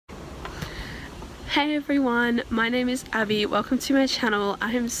Hey everyone, my name is Abby. Welcome to my channel.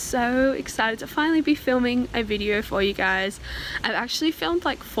 I am so excited to finally be filming a video for you guys. I've actually filmed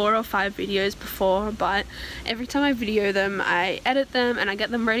like 4 or 5 videos before, but every time I video them, I edit them and I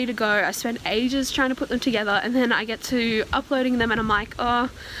get them ready to go. I spend ages trying to put them together and then I get to uploading them and I'm like, oh,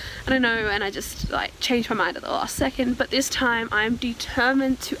 I don't know, and I just like change my mind at the last second. But this time I'm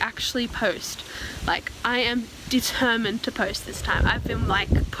determined to actually post. Like, I am determined to post this time. I've been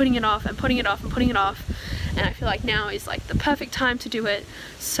like putting it off and putting it off and putting it off, and I feel like now is like the perfect time to do it.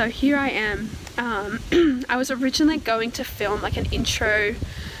 So here I am. I was originally going to film like an intro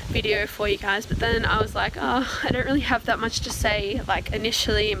video for you guys, but then I was like, oh, I don't really have that much to say, like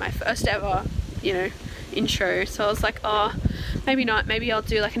initially my first ever, you know, intro. So I was like, oh, maybe not. Maybe I'll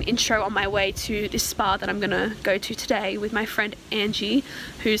do like an intro on my way to this spa that I'm gonna go to today with my friend Angie,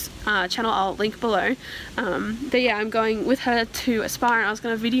 whose channel I'll link below. But yeah, I'm going with her to a spa and I was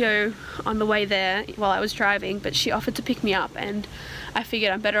gonna video on the way there while I was driving, but she offered to pick me up and I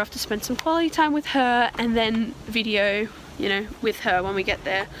figured I'm better off to spend some quality time with her and then video, you know, with her when we get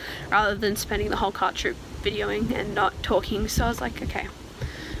there, rather than spending the whole car trip videoing and not talking. So I was like, okay,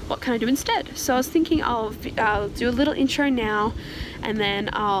 what can I do instead? So I was thinking I'll do a little intro now and then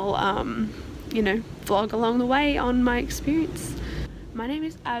I'll you know, vlog along the way on my experience. My name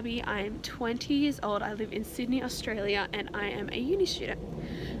is Abby. I'm 20 years old. I live in Sydney, Australia, and I am a uni student.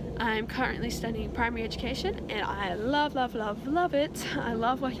 I'm currently studying primary education and I love it. I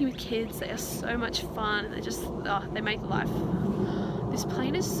love working with kids. They are so much fun and they just, oh, they make life. This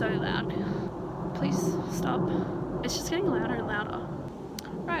plane is so loud. Please stop. It's just getting louder and louder.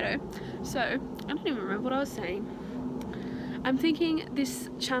 Righto, so I don't even remember what I was saying. I'm thinking this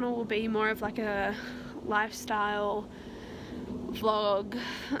channel will be more of like a lifestyle vlog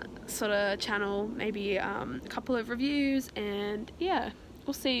sort of channel, maybe a couple of reviews, and yeah,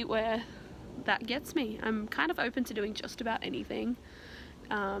 we'll see where that gets me. I'm kind of open to doing just about anything.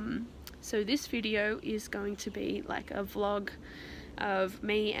 So this video is going to be like a vlog of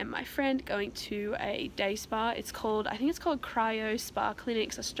me and my friend going to a day spa. It's called, I think it's called Cryo Spa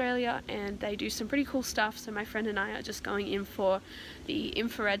Clinics Australia, and they do some pretty cool stuff. So my friend and I are just going in for the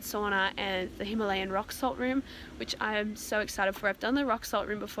infrared sauna and the Himalayan rock salt room, which I am so excited for. I've done the rock salt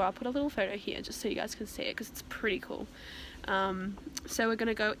room before. I'll put a little photo here just so you guys can see it because it's pretty cool. So we're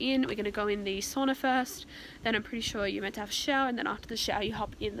gonna go in the sauna first, then I'm pretty sure you're meant to have a shower, and then after the shower you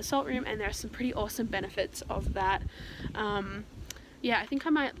hop in the salt room, and there are some pretty awesome benefits of that. Yeah, I think I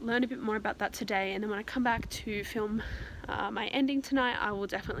might learn a bit more about that today, and then when I come back to film my ending tonight, I will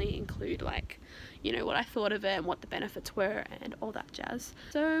definitely include, like, you know, what I thought of it and what the benefits were and all that jazz.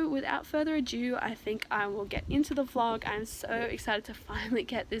 So without further ado, I think I will get into the vlog. I'm so excited to finally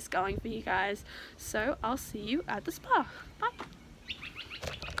get this going for you guys. So I'll see you at the spa. Bye.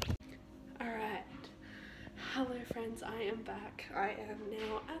 Alright. Hello friends, I am back. I am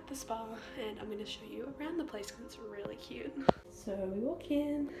now at the spa and I'm going to show you around the place because it's really cute. So we walk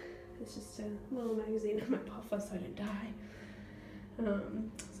in, it's just a little magazine in my puffer so I don't die.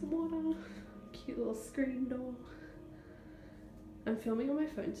 Some water, cute little screen door. I'm filming on my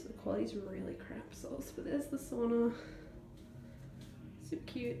phone so the quality's really crap, but there's the sauna. Super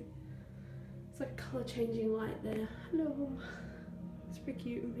cute. It's like a colour changing light there. Hello. It's pretty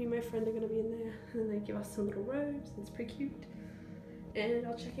cute. Me and my friend are going to be in there, and then they give us some little robes. It's pretty cute. And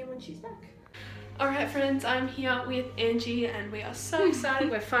I'll check in when she's back. Alright friends, I'm here with Angie and we are so excited.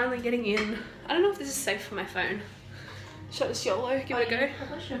 We're finally getting in. I don't know if this is safe for my phone. Shot this YOLO, give it a go.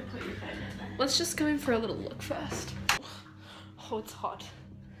 Probably should put your phone in there. Let's just go in for a little look first. Oh, it's hot.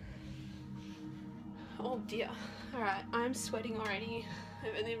 Oh dear. Alright, I'm sweating already.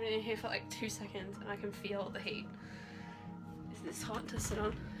 I've only been in here for like 2 seconds and I can feel the heat. Is this hot to sit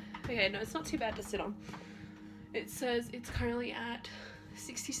on? Okay, no, it's not too bad to sit on. It says it's currently at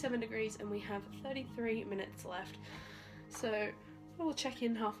 67 degrees and we have 33 minutes left. So we'll check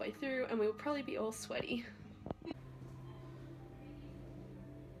in halfway through and we will probably be all sweaty.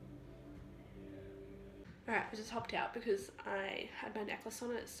 Alright, I just hopped out because I had my necklace on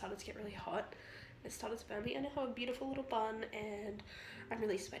and it started to get really hot. It started to burn me and I have a beautiful little bun and I'm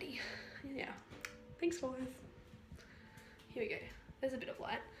really sweaty. Yeah, thanks guys. Here we go. There's a bit of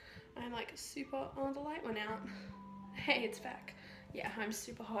light. I'm like super, oh, the light went out. Hey, it's back. Yeah, I'm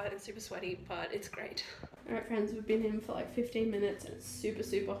super hot and super sweaty, but it's great. Alright friends, we've been in for like 15 minutes and it's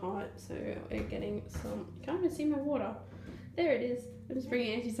super hot, so we're getting some, you can't even see my water. There it is. I'm just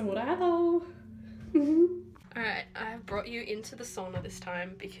bringing Angie some water. Hello! Alright, I've brought you into the sauna this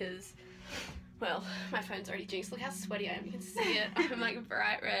time because, well, my phone's already jinxed. Look how sweaty I am, you can see it. I'm like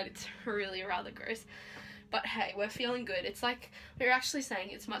bright red, it's really rather gross. But hey, we're feeling good. It's like, we were actually saying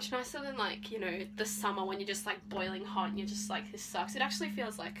it's much nicer than like, you know, the summer when you're just like boiling hot and you're just like, this sucks. It actually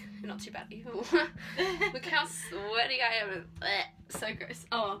feels like not too bad. Ew. Look how sweaty I am. So gross.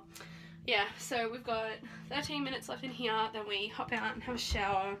 Oh, yeah, so we've got 13 minutes left in here, then we hop out and have a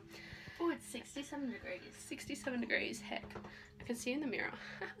shower. Oh, it's 67 degrees. 67 degrees, heck. I can see in the mirror.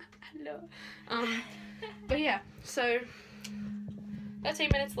 Hello. But yeah, so 13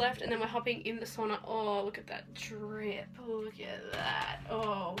 minutes left and then we're hopping in the sauna. Oh, look at that drip. Look at that.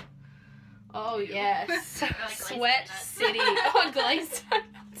 Oh. Oh, yes. Like Sweat City. Oh, glazed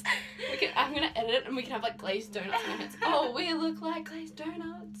donuts. I'm going to edit it and we can have like glazed donuts in minutes. Oh, we look like glazed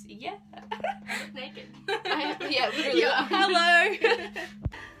donuts. Yeah. Naked. Yeah, literally. Yeah. Hello.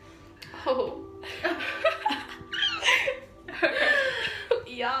 Oh.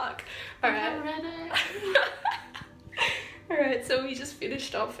 Yuck. Alright. Alright, so we just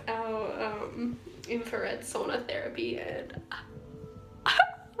finished off our infrared sauna therapy and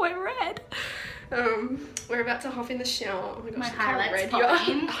we're red. We're about to hop in the shower. Oh my gosh, My look how highlights red you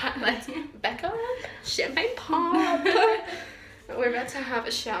are. Becca, champagne pop. We're about to have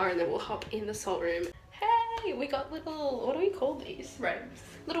a shower and then we'll hop in the salt room. Hey, we got little, what do we call these? Robes.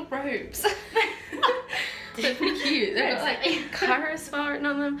 Little robes. They're pretty cute. They've got like Carousel written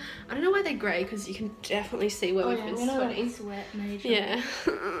on them. I don't know why they're grey because you can definitely see where we've been sweating. Sweat major. Yeah.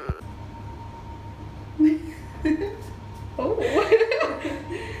 Oh.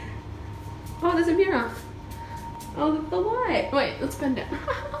 Oh, there's a mirror. Oh, the light. Wait, let's bend down.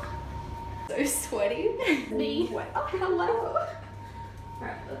 So sweaty. Me. Wait. Oh, hello.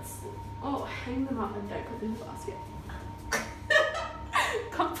 Alright, let's. Oh, hang them up and don't put them in the basket.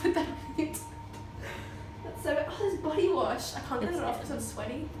 Can't put that in it. That's so. Oh, there's body wash. I can't get it off because I'm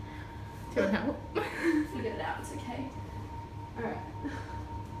sweaty. Do you want help? Figure it out. It's okay. Alright.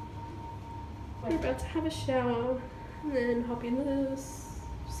 We're about to have a shower and then hop in the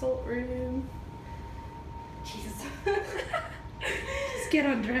salt room. Jesus. Just get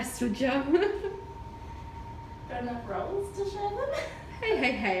undressed, would ya? Got enough rolls to show them?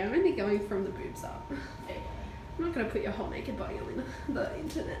 Hey, I'm only going from the boobs up. There you I'm not going to put your whole naked body on the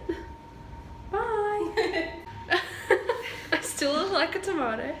internet. Bye! I still look like a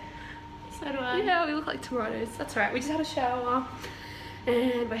tomato. So do I. Yeah, we look like tomatoes. That's right. We just had a shower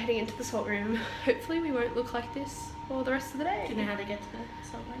and we're heading into the salt room. Hopefully we won't look like this for the rest of the day. Do you know how to get to the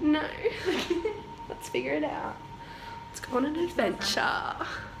salt room? No. Let's figure it out. Let's go on an adventure.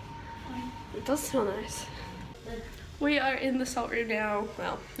 It does smell nice. We are in the salt room now.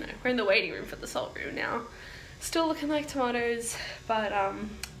 Well, no, we're in the waiting room for the salt room now. Still looking like tomatoes, but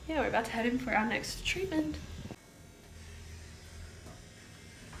yeah, we're about to head in for our next treatment.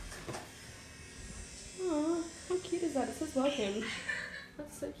 Oh, how cute is that? It says welcome.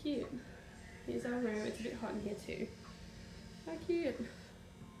 That's so cute. Here's our room. It's a bit hot in here too. How cute.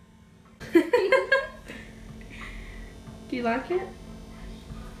 Do you like it?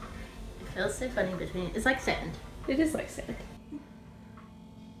 It feels so funny between. It's like sand. It is like sand.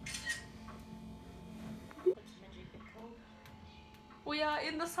 We are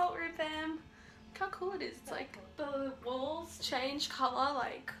in the salt room, fam. Look how cool it is. It's like the walls change colour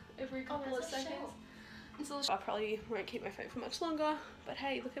like every couple of seconds. It's a little. I probably won't keep my phone for much longer, but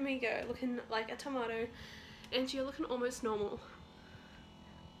hey, look at me go, looking like a tomato. And you're looking almost normal.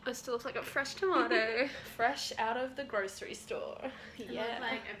 I still look like a fresh tomato, fresh out of the grocery store. Yeah. Look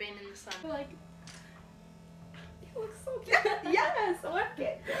like I've been in the sun. Like, you look so cute. Yes, work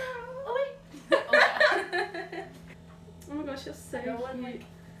it, girl. Oh wait. Oh, yeah. Oh my gosh, you're so I don't want, cute. like,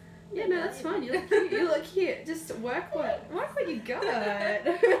 Yeah, no, that's fine. You look cute. You look cute. Just work what you got.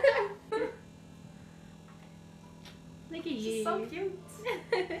 Look at you. So cute.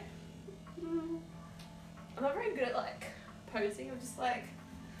 I'm not very good at like posing. I'm just like.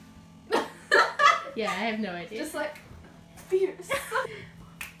 Yeah, I have no idea. Just like fierce.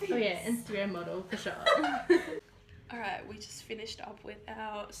 Oh yeah, Instagram model for sure. Alright, we just finished up with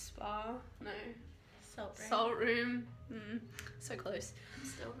our spa. No. Salt room. Salt room. So close. I'm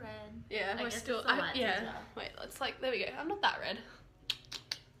still red. Yeah, I we're guess still. it's the lights Yeah. as well. Wait, let's like. There we go. I'm not that red.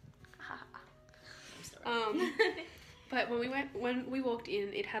 I'm still red. But when we walked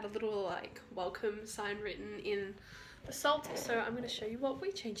in, it had a little like welcome sign written in the salt. So I'm going to show you what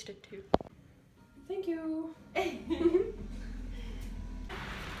we changed it to. Thank you.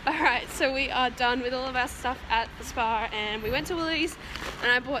 Alright, so we are done with all of our stuff at the spa and we went to Woolies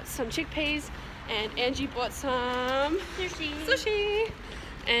and I bought some chickpeas and Angie bought some sushi.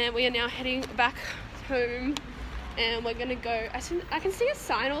 And we are now heading back home and we're gonna go. I can see a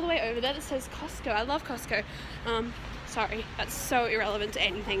sign all the way over there that says Costco. I love Costco. Sorry, that's so irrelevant to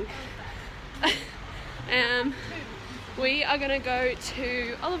anything. We are gonna go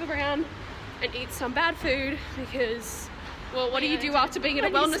to Oliver Brown and eat some bad food because, well, what do you do after being in a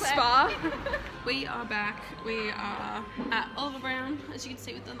wellness spa? We are back. We are at Oliver Brown, as you can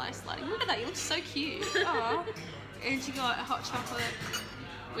see with the nice lighting. Look at that, you look so cute. Aww. And you got a hot chocolate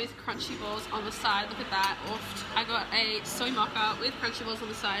with crunchy balls on the side. Look at that. Oofed. I got a soy mocha with crunchy balls on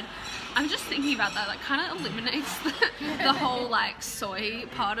the side. I'm just thinking about that. Like, kind of eliminates the whole like soy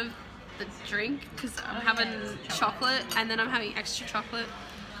part of the drink because I'm having chocolate and then I'm having extra chocolate.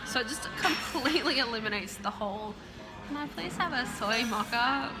 So it just completely eliminates the whole. Can I please have a soy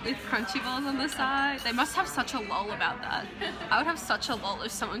mocha with crunchy balls on the side? They must have such a lol about that. I would have such a lol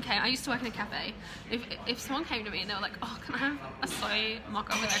if someone came. I used to work in a cafe. If someone came to me and they were like, oh, can I have a soy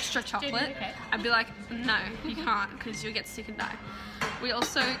mocha with extra chocolate? I'd be like, no, you can't because you'll get sick and die. We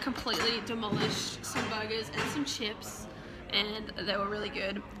also completely demolished some burgers and some chips and they were really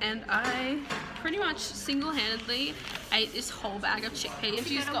good. And I pretty much single-handedly ate this whole bag of chickpeas.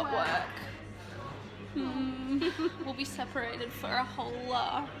 She's got work. We'll be separated for a whole,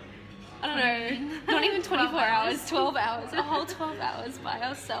 I don't know, not even 24 hours, 12 hours, a whole 12 hours by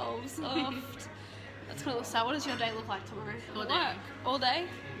ourselves. Oh, that's gonna look sad. What does your day look like tomorrow? All day. Work? All day?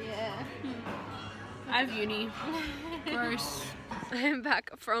 Yeah. I have uni. Gross. I am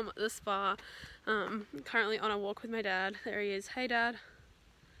back from the spa. Currently on a walk with my dad. There he is. Hey, Dad.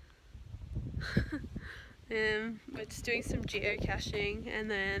 We're just doing some geocaching and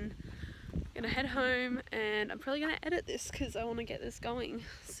then gonna head home, and I'm probably gonna edit this because I want to get this going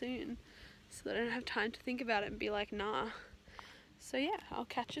soon so that I don't have time to think about it and be like, nah. So yeah, I'll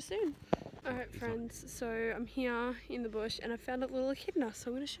catch you soon. Alright friends, so I'm here in the bush and I found a little echidna, so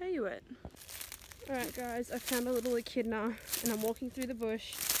I'm gonna show you it. Alright guys, I found a little echidna and I'm walking through the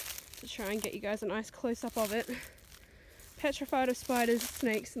bush to try and get you guys a nice close-up of it. Petrified of spiders,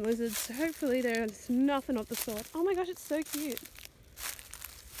 snakes and lizards, so hopefully there's nothing of the sort. Oh my gosh, it's so cute.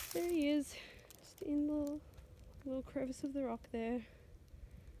 There he is, just in the little crevice of the rock there.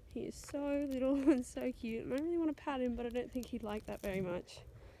 He is so little and so cute. And I really want to pat him, but I don't think he'd like that very much.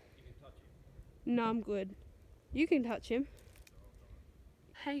 You can touch him. No, I'm good. You can touch him.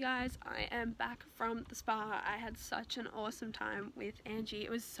 Hey guys, I am back from the spa. I had such an awesome time with Angie. It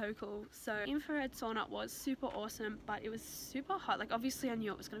was so cool. So infrared sauna was super awesome, but it was super hot. Like obviously I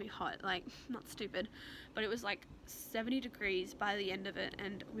knew it was gonna be hot, like not stupid, but it was like 70 degrees by the end of it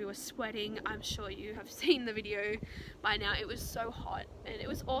and we were sweating. I'm sure you have seen the video by now. It was so hot and it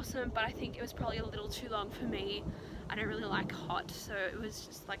was awesome, but I think it was probably a little too long for me. I don't really like hot, so it was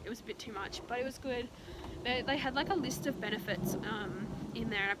just like, it was a bit too much, but it was good. They had like a list of benefits in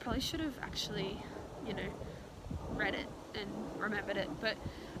there, and I probably should have actually, you know, read it and remembered it, but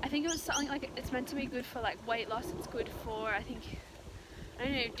I think it was something like it's meant to be good for like weight loss. It's good for, I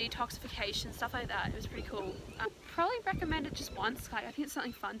don't know, detoxification, stuff like that. It was pretty cool. I probably recommend it just once. Like I think it's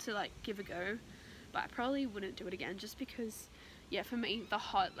something fun to like give a go, but I probably wouldn't do it again just because, yeah, for me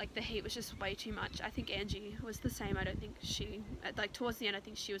the heat was just way too much. I think Angie was the same. I don't think she, like towards the end, I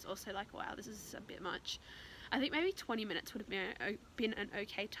think she was also like, wow, this is a bit much. I think maybe 20 minutes would have been an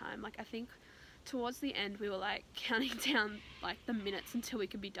okay time. Like I think towards the end we were like counting down like the minutes until we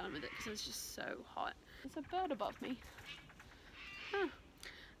could be done with it because it was just so hot. There's a bird above me. Huh.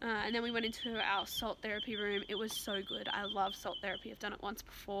 And then we went into our salt therapy room. It was so good. I love salt therapy. I've done it once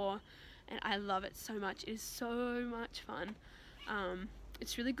before and I love it so much. It is so much fun.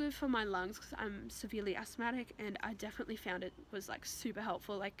 It's really good for my lungs because I'm severely asthmatic, and I definitely found it was like super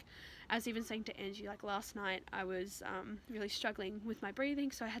helpful. Like I was even saying to Angie, like last night I was really struggling with my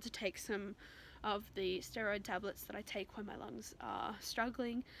breathing, so I had to take some of the steroid tablets that I take when my lungs are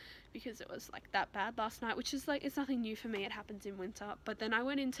struggling because it was like that bad last night, which is like, it's nothing new for me, it happens in winter. But then I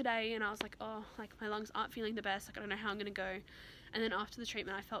went in today and I was like, oh, like my lungs aren't feeling the best, like I don't know how I'm gonna go. And then after the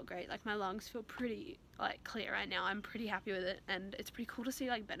treatment I felt great. Like my lungs feel pretty like clear right now. I'm pretty happy with it, and it's pretty cool to see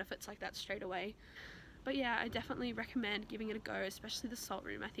like benefits like that straight away. But yeah, I definitely recommend giving it a go, especially the salt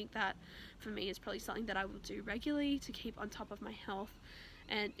room. I think that for me is probably something that I will do regularly to keep on top of my health.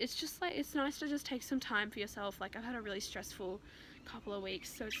 And it's just like, it's nice to just take some time for yourself. Like I've had a really stressful couple of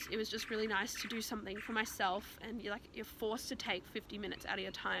weeks, so it was just really nice to do something for myself. And you're forced to take 50 minutes out of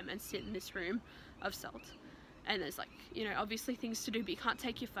your time and sit in this room of salt. And there's like, you know, obviously things to do, but you can't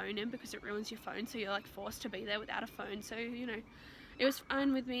take your phone in because it ruins your phone, so you're like forced to be there without a phone. So, you know, it was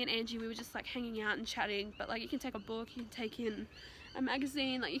fun with me and Angie. We were just like hanging out and chatting, but like you can take a book, you can take in a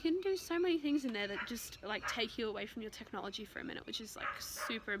magazine, like you can do so many things in there that just like take you away from your technology for a minute, which is like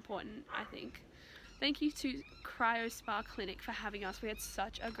super important, I think. Thank you to Cryo Spa Clinic for having us. We had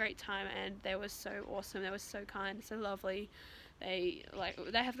such a great time and they were so awesome. They were so kind, so lovely. They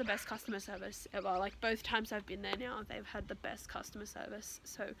have the best customer service ever. Like, both times I've been there now, they've had the best customer service.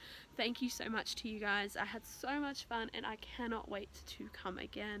 So thank you so much to you guys. I had so much fun and I cannot wait to come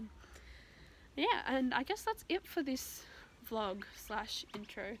again. Yeah, and I guess that's it for this vlog slash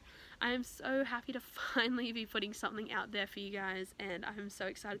intro. I am so happy to finally be putting something out there for you guys, and I'm so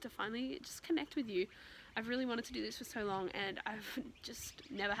excited to finally just connect with you. I've really wanted to do this for so long and I've just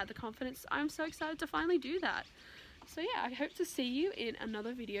never had the confidence. I'm so excited to finally do that. So yeah, I hope to see you in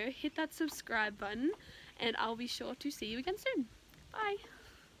another video. Hit that subscribe button and I'll be sure to see you again soon. Bye!